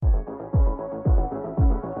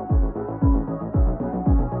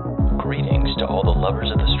all the lovers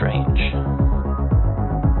of the strange,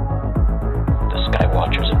 the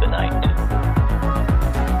Skywatchers of the night.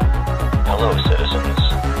 Hello, citizens,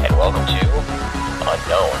 and welcome to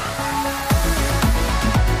Unknown.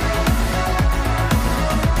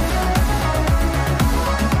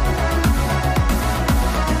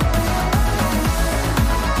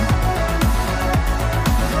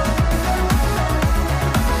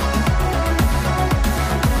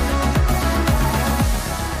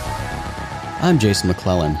 I'm Jason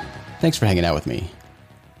McClellan. Thanks for hanging out with me.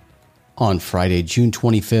 On Friday, June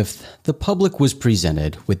 25th, the public was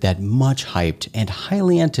presented with that much-hyped and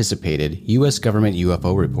highly anticipated U.S. government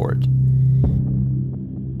UFO report.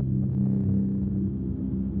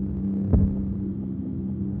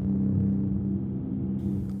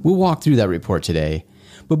 We'll walk through that report today,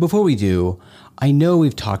 but before we do, I know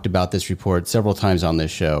we've talked about this report several times on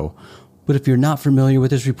this show, but if you're not familiar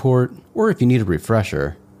with this report, or if you need a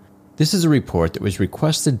refresher, this is a report that was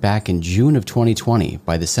requested back in June of 2020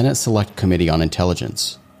 by the Senate Select Committee on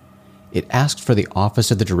Intelligence. It asked for the Office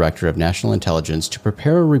of the Director of National Intelligence to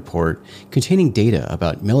prepare a report containing data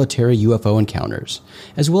about military UFO encounters,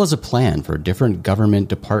 as well as a plan for different government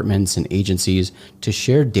departments and agencies to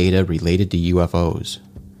share data related to UFOs.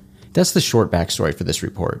 That's the short backstory for this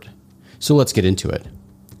report. So let's get into it.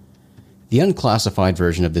 The unclassified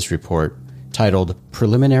version of this report, titled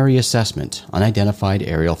Preliminary Assessment Unidentified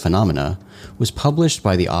Aerial Phenomena, was published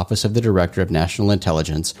by the Office of the Director of National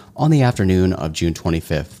Intelligence on the afternoon of June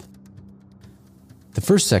 25th. The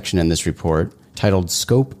first section in this report, titled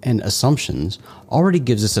Scope and Assumptions, already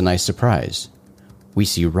gives us a nice surprise. We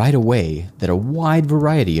see right away that a wide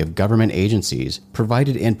variety of government agencies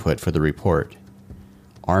provided input for the report.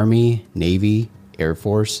 Army, Navy, Air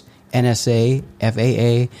Force, NSA,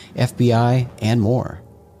 FAA, FBI, and more.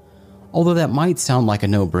 Although that might sound like a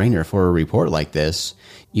no-brainer for a report like this,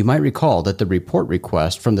 you might recall that the report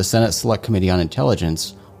request from the Senate Select Committee on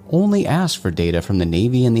Intelligence only asked for data from the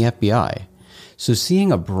Navy and the FBI, so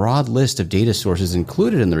seeing a broad list of data sources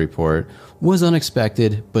included in the report was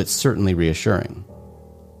unexpected but certainly reassuring.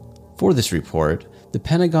 For this report, the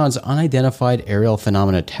Pentagon's Unidentified Aerial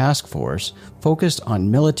Phenomena Task Force focused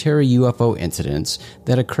on military UFO incidents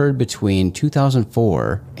that occurred between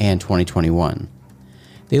 2004 and 2021.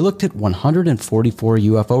 They looked at 144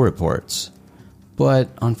 UFO reports. But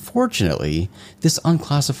unfortunately, this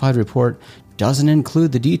unclassified report doesn't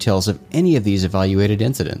include the details of any of these evaluated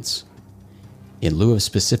incidents. In lieu of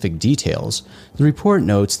specific details, the report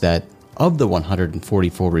notes that of the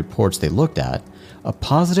 144 reports they looked at, a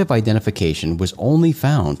positive identification was only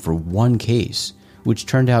found for one case, which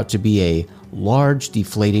turned out to be a large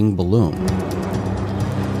deflating balloon.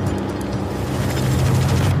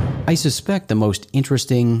 I suspect the most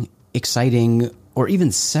interesting, exciting, or even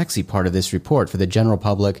sexy part of this report for the general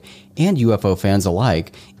public and UFO fans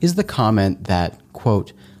alike is the comment that,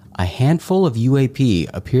 quote, a handful of UAP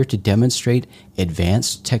appear to demonstrate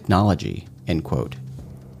advanced technology, end quote.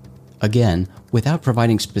 Again, without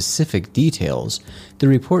providing specific details, the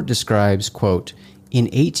report describes, quote, in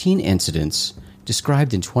 18 incidents,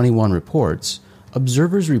 described in 21 reports,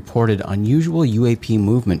 observers reported unusual UAP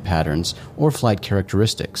movement patterns or flight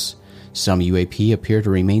characteristics. Some UAP appear to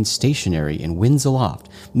remain stationary in winds aloft,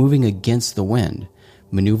 moving against the wind,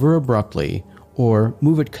 maneuver abruptly, or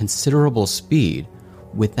move at considerable speed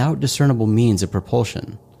without discernible means of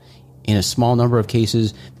propulsion. In a small number of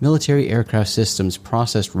cases, military aircraft systems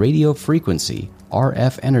processed radio frequency,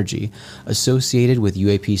 RF energy, associated with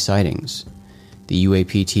UAP sightings. The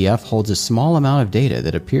UAPTF holds a small amount of data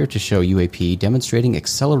that appear to show UAP demonstrating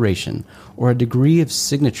acceleration or a degree of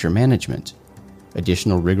signature management.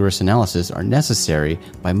 Additional rigorous analysis are necessary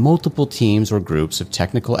by multiple teams or groups of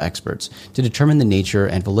technical experts to determine the nature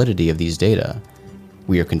and validity of these data.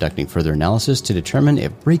 We are conducting further analysis to determine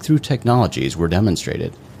if breakthrough technologies were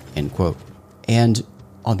demonstrated, end quote. And,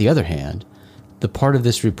 on the other hand, the part of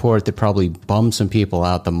this report that probably bummed some people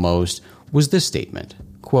out the most was this statement,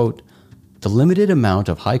 quote, the limited amount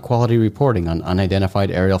of high-quality reporting on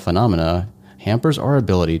unidentified aerial phenomena hampers our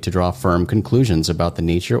ability to draw firm conclusions about the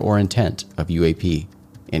nature or intent of UAP,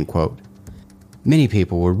 end quote. Many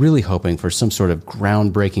people were really hoping for some sort of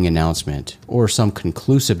groundbreaking announcement or some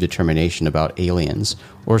conclusive determination about aliens,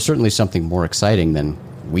 or certainly something more exciting than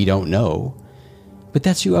we don't know. But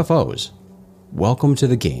that's UFOs. Welcome to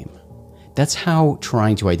the game. That's how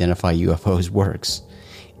trying to identify UFOs works.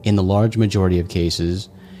 In the large majority of cases,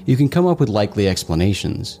 you can come up with likely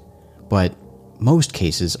explanations, but most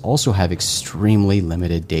cases also have extremely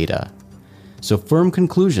limited data. So firm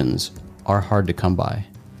conclusions are hard to come by.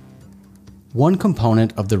 One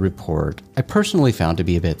component of the report I personally found to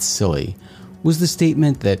be a bit silly was the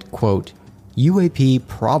statement that, quote, UAP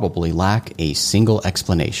probably lack a single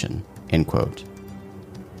explanation, end quote.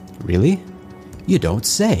 Really? You don't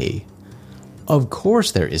say. Of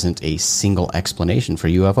course there isn't a single explanation for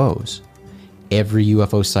UFOs. Every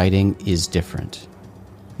UFO sighting is different.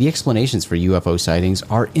 The explanations for UFO sightings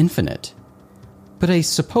are infinite. But I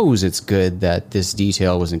suppose it's good that this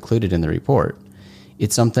detail was included in the report.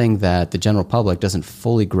 It's something that the general public doesn't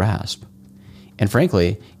fully grasp. And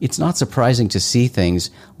frankly, it's not surprising to see things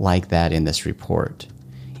like that in this report.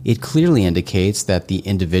 It clearly indicates that the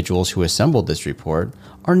individuals who assembled this report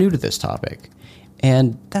are new to this topic.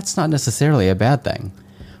 And that's not necessarily a bad thing.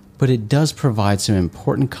 But it does provide some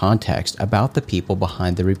important context about the people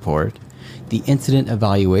behind the report, the incident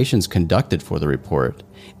evaluations conducted for the report,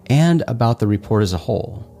 and about the report as a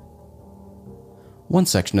whole. One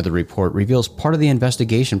section of the report reveals part of the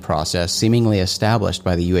investigation process seemingly established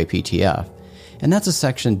by the UAPTF, and that's a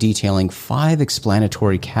section detailing 5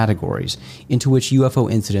 explanatory categories into which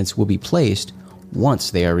UFO incidents will be placed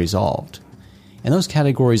once they are resolved. And those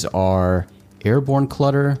categories are airborne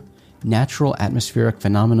clutter, natural atmospheric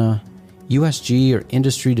phenomena, USG or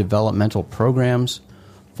industry developmental programs,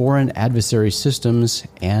 foreign adversary systems,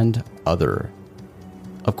 and other.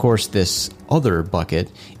 Of course, this other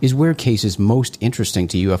bucket is where cases most interesting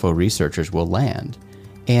to UFO researchers will land.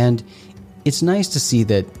 And it's nice to see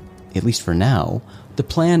that, at least for now, the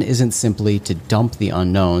plan isn't simply to dump the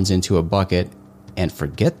unknowns into a bucket and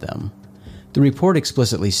forget them. The report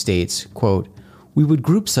explicitly states, quote, "We would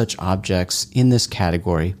group such objects in this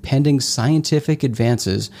category pending scientific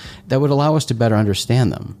advances that would allow us to better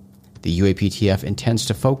understand them. The UAPTF intends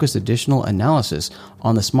to focus additional analysis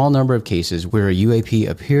on the small number of cases where a UAP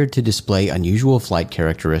appeared to display unusual flight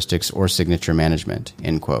characteristics or signature management,"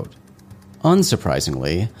 end quote.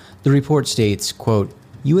 Unsurprisingly, the report states, quote,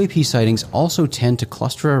 "UAP sightings also tend to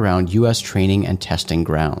cluster around U.S. training and testing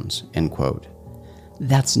grounds," end quote.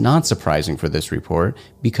 That's not surprising for this report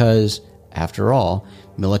because, after all,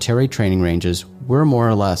 military training ranges were more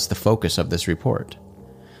or less the focus of this report.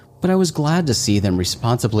 But I was glad to see them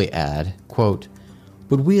responsibly add, quote,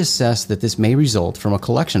 "But we assess that this may result from a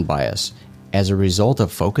collection bias as a result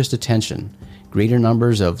of focused attention, greater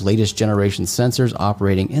numbers of latest generation sensors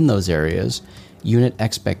operating in those areas, unit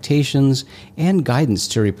expectations, and guidance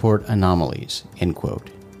to report anomalies," end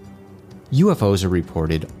quote. UFOs are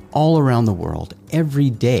reported all around the world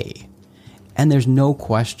every day. And there's no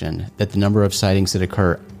question that the number of sightings that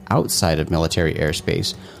occur outside of military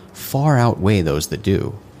airspace far outweigh those that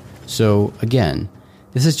do. So, again,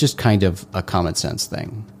 this is just kind of a common sense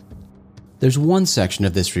thing. There's one section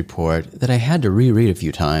of this report that I had to reread a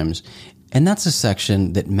few times, and that's a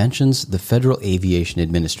section that mentions the Federal Aviation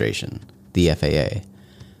Administration, the FAA.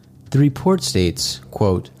 The report states,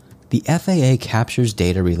 quote, "The FAA captures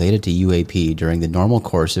data related to UAP during the normal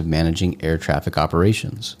course of managing air traffic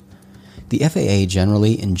operations. The FAA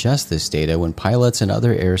generally ingests this data when pilots and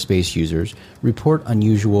other airspace users report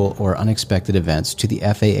unusual or unexpected events to the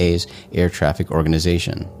FAA's Air Traffic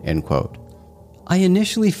Organization," end quote. I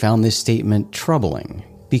initially found this statement troubling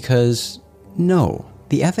because, no,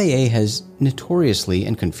 the FAA has notoriously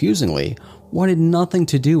and confusingly wanted nothing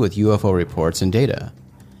to do with UFO reports and data.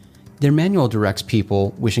 Their manual directs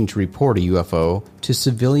people wishing to report a UFO to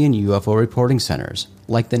civilian UFO reporting centers,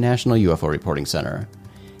 like the National UFO Reporting Center.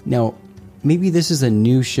 Now, maybe this is a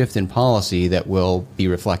new shift in policy that will be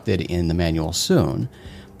reflected in the manual soon,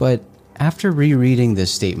 but after rereading this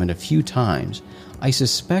statement a few times, I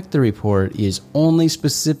suspect the report is only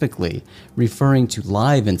specifically referring to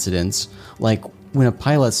live incidents, like when a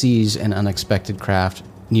pilot sees an unexpected craft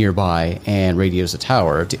nearby and radios a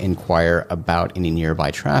tower to inquire about any nearby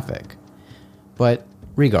traffic. But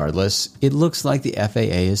regardless, it looks like the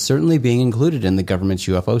FAA is certainly being included in the government's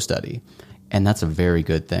UFO study, and that's a very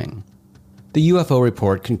good thing. The UFO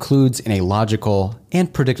report concludes in a logical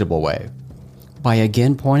and predictable way by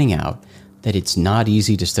again pointing out that it's not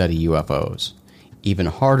easy to study UFOs, even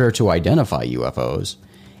harder to identify UFOs,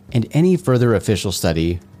 and any further official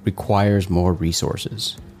study requires more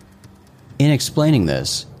resources. In explaining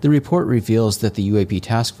this, the report reveals that the UAP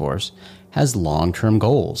task force has long-term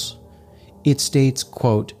goals. It states,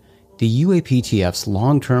 quote, "The UAPTF's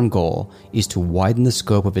long-term goal is to widen the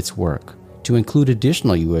scope of its work, to include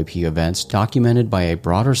additional UAP events documented by a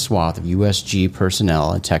broader swath of USG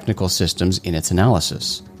personnel and technical systems in its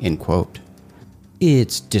analysis," end quote.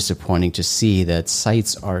 It's disappointing to see that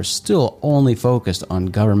sites are still only focused on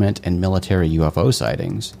government and military UFO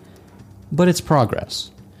sightings, but it's progress,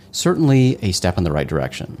 certainly a step in the right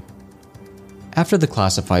direction. After the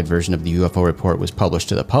classified version of the UFO report was published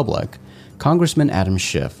to the public, Congressman Adam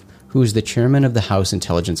Schiff, who is the chairman of the House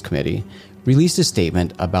Intelligence Committee, released a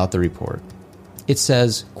statement about the report. It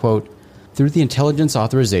says, quote, "Through the Intelligence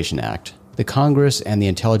Authorization Act, the Congress and the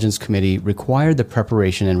Intelligence Committee required the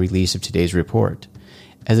preparation and release of today's report,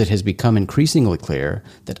 as it has become increasingly clear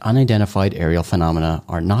that unidentified aerial phenomena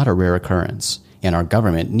are not a rare occurrence, and our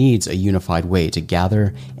government needs a unified way to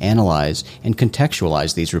gather, analyze, and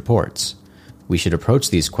contextualize these reports. We should approach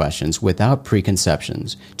these questions without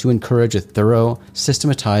preconceptions to encourage a thorough,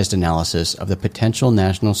 systematized analysis of the potential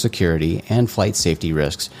national security and flight safety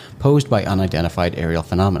risks posed by unidentified aerial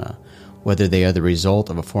phenomena, whether they are the result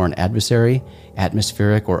of a foreign adversary,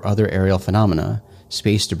 atmospheric or other aerial phenomena,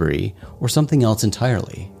 space debris, or something else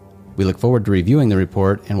entirely. We look forward to reviewing the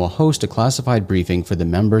report and will host a classified briefing for the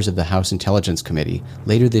members of the House Intelligence Committee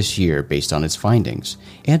later this year based on its findings,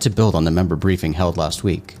 and to build on the member briefing held last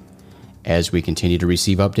week. As we continue to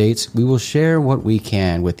receive updates, we will share what we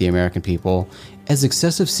can with the American people, as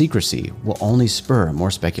excessive secrecy will only spur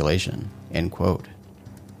more speculation." End quote.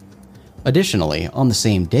 Additionally, on the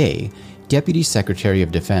same day, Deputy Secretary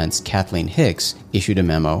of Defense Kathleen Hicks issued a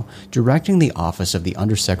memo directing the Office of the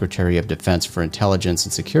Undersecretary of Defense for Intelligence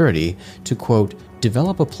and Security to, quote,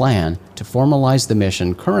 "develop a plan to formalize the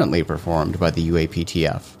mission currently performed by the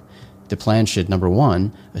UAPTF. The plan should, number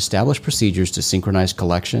one, establish procedures to synchronize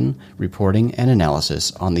collection, reporting, and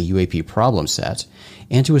analysis on the UAP problem set,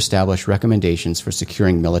 and to establish recommendations for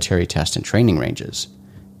securing military test and training ranges.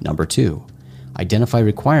 Number two, identify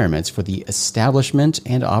requirements for the establishment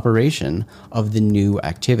and operation of the new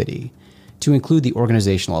activity, to include the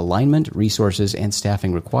organizational alignment, resources, and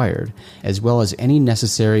staffing required, as well as any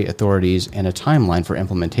necessary authorities and a timeline for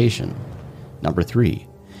implementation. Number three,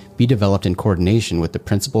 be developed in coordination with the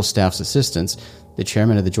Principal Staff's assistants, the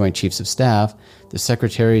Chairman of the Joint Chiefs of Staff, the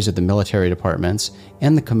Secretaries of the military departments,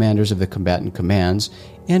 and the commanders of the combatant commands,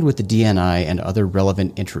 and with the DNI and other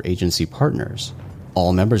relevant interagency partners.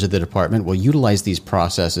 All members of the department will utilize these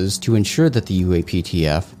processes to ensure that the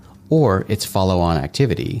UAPTF, or its follow-on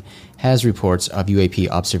activity, has reports of UAP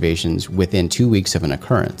observations within 2 weeks of an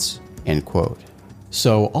occurrence." End quote.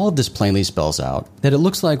 So all of this plainly spells out that it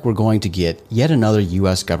looks like we're going to get yet another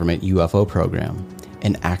U.S. government UFO program,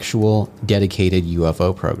 an actual dedicated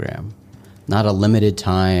UFO program, not a limited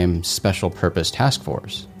time special purpose task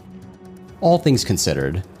force. All things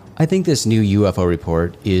considered, I think this new UFO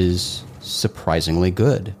report is surprisingly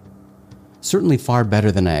good. Certainly far better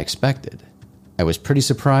than I expected. I was pretty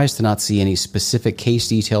surprised to not see any specific case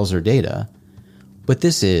details or data, but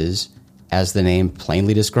this is, as the name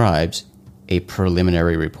plainly describes, a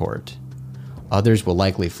preliminary report. Others will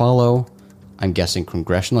likely follow. I'm guessing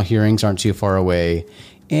congressional hearings aren't too far away,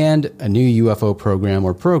 and a new UFO program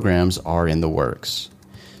or programs are in the works.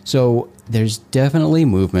 So there's definitely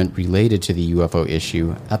movement related to the UFO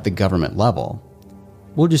issue at the government level.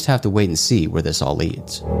 We'll just have to wait and see where this all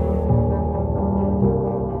leads.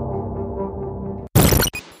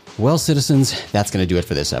 Well, citizens, that's going to do it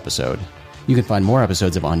for this episode. You can find more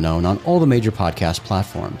episodes of Unknown on all the major podcast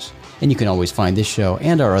platforms. And you can always find this show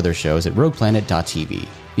and our other shows at rogueplanet.tv,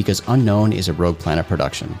 because Unknown is a Rogue Planet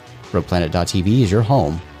production. rogueplanet.tv is your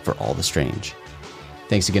home for all the strange.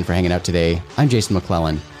 Thanks again for hanging out today. I'm Jason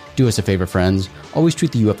McClellan. Do us a favor, friends. Always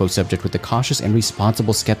treat the UFO subject with the cautious and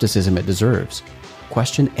responsible skepticism it deserves.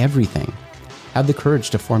 Question everything. Have the courage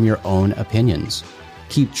to form your own opinions.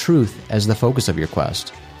 Keep truth as the focus of your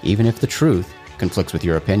quest, even if the truth conflicts with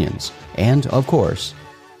your opinions. And, of course,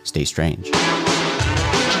 stay strange.